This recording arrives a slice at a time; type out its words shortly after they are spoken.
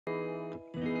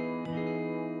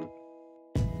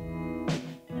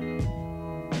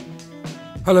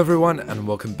Hello everyone and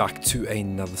welcome back to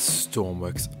another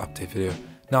Stormworks update video.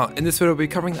 Now in this video we'll be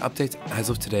covering the update as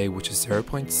of today, which is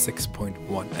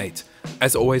 0.6.18.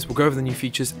 As always, we'll go over the new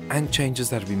features and changes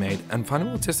that have been made, and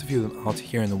finally we'll test a few of them out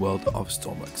here in the world of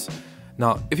Stormworks.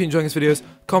 Now if you're enjoying these videos,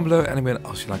 comment below anyone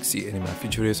else you'd like to see any of my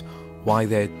future videos. While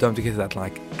there, don't forget to hit that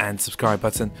like and subscribe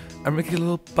button and make a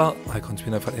little bell icon to be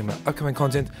notified of my upcoming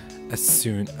content as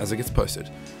soon as it gets posted.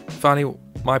 Finally,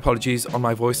 my apologies on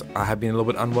my voice, I have been a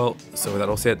little bit unwell, so with that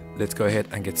all said, let's go ahead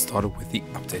and get started with the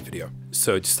update video.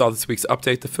 So to start this week's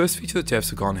update, the first feature that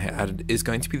devs have gone ahead added is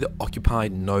going to be the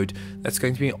occupied node. That's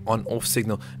going to be an on-off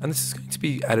signal, and this is going to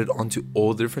be added onto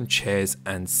all the different chairs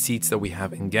and seats that we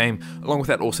have in game, along with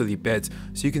that also the beds.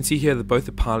 So you can see here that both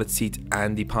the pilot seat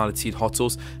and the pilot seat hot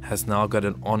sauce has now got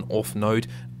an on-off node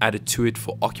added to it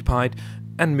for occupied.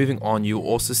 And moving on, you'll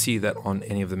also see that on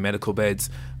any of the medical beds,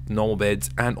 normal beds,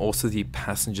 and also the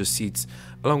passenger seats.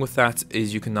 Along with that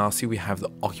is you can now see we have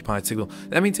the occupied signal.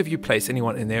 That means if you place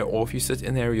anyone in there, or if you sit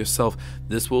in there yourself,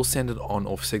 this will send an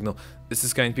on-off signal. This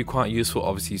is going to be quite useful,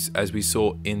 obviously, as we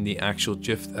saw in the actual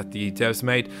GIF that the devs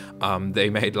made. They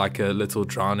made like a little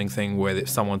drowning thing where if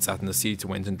someone sat in the seat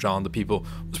and went and drowned the people.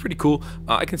 It was pretty cool.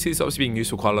 I can see this obviously being used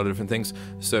for quite a lot of different things.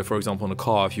 So for example, in a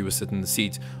car, if you were sitting in the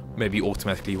seat, maybe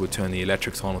automatically would turn the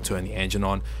electrics on or turn the engine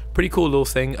on. Pretty cool little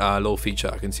thing, little feature.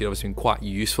 I can see it obviously being quite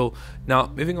useful. Now,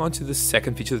 moving on to the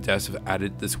second feature the devs have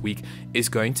added this week is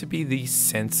going to be the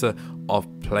sensor of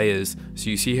players. So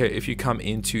you see here, if you come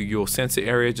into your sensor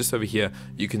area just over here,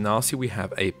 you can now see we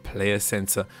have a player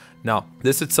sensor. Now,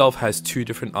 this itself has two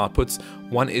different outputs.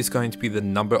 One is going to be the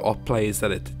number of players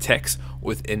that it detects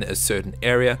within a certain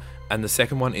area, and the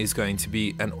second one is going to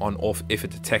be an on-off if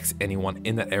it detects anyone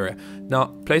in that area.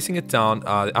 Now, placing it down,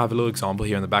 I have a little example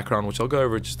here in the background, which I'll go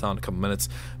over just down in a couple minutes,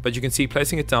 but you can see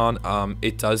placing it down,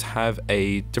 it does have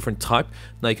a different type.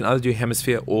 Now, you can either do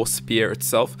hemisphere or sphere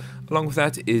itself. Along with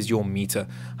that is your meter.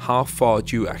 How far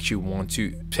do you actually want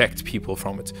to protect people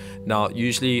from it? Now,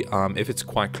 usually, if it's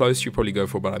quite close, you probably go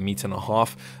for about 1.5 meters.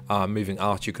 Moving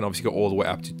out, you can obviously go all the way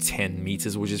up to 10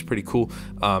 meters, which is pretty cool.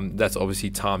 That's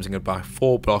obviously timesing it by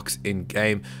 4 blocks in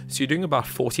game. So you're doing about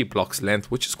 40 blocks length,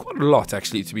 which is quite a lot,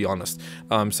 actually, to be honest.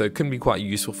 So it can be quite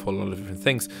useful for a lot of different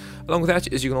things. Along with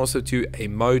that is you can also do a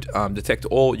mode, detect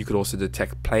all. You could also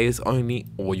detect players only,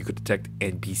 or you could detect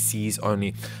NPCs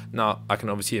only. Now, I can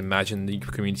obviously imagine the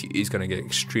community is going to get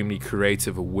extremely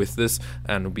creative with this,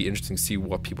 and it'll be interesting to see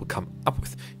what people come up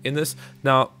with in this.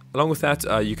 Now, along with that,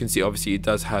 you can see obviously it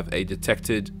does have a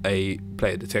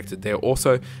player detected there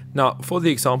also. Now, for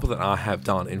the example that I have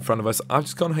down in front of us, I've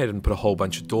just gone ahead and put a whole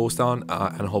bunch of doors down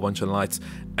and a whole bunch of lights.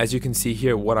 As you can see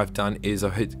here, what I've done is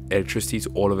I've hit electricity to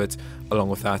all of it. Along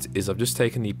with that is I've just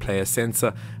taken the player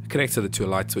sensor, connected it to a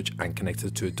light switch and connected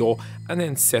it to a door, and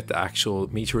then set the actual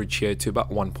meterage here to about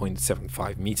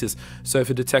 1.75 meters. So if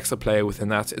it detects a player within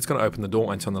that, it's going to open the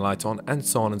door and turn the lights on, and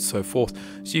so on and so forth.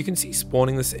 So you can see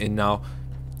spawning this in now.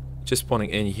 Just spawning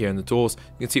in here in the doors,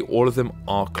 you can see all of them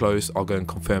are closed. I'll go and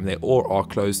confirm they all are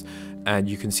closed, and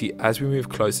you can see as we move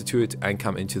closer to it and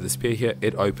come into the sphere here,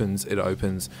 it opens, it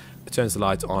turns the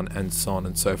lights on, and so on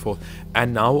and so forth.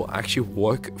 And now we'll actually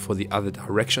work for the other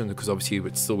direction, because obviously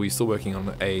we're still working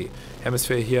on a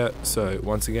hemisphere here. So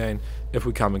once again, if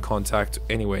we come in contact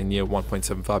anywhere near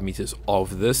 1.75 meters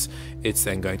of this, it's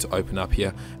then going to open up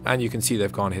here, and you can see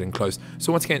they've gone ahead and closed.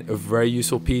 So once again, a very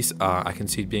useful piece. I can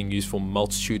see it being used for a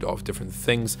multitude of different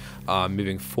things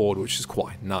moving forward, which is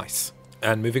quite nice.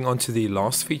 And moving on to the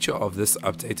last feature of this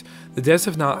update, the devs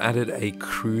have now added a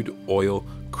crude oil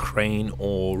crane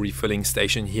or refilling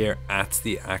station here at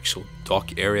the actual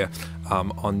dock area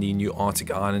on the new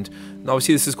Arctic island. And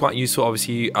obviously this is quite useful.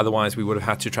 Obviously, otherwise we would have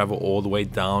had to travel all the way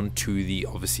down to the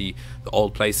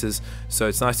old places. So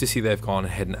it's nice to see they've gone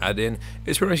ahead and added in.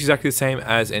 It's pretty much exactly the same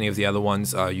as any of the other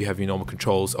ones. You have your normal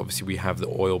controls. Obviously we have the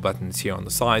oil buttons here on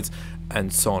the sides,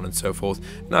 and so on and so forth.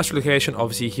 Nice location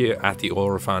obviously here at the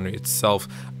oil refinery itself,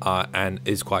 and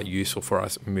is quite useful for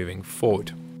us moving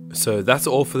forward. So that's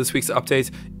all for this week's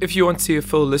update. If you want to see a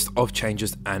full list of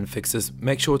changes and fixes,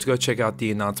 make sure to go check out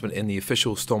the announcement in the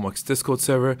official Stormworks Discord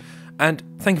server. And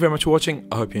thank you very much for watching.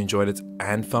 I hope you enjoyed it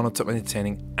and found it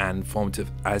entertaining and informative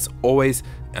as always,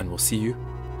 and we'll see you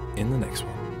in the next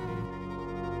one.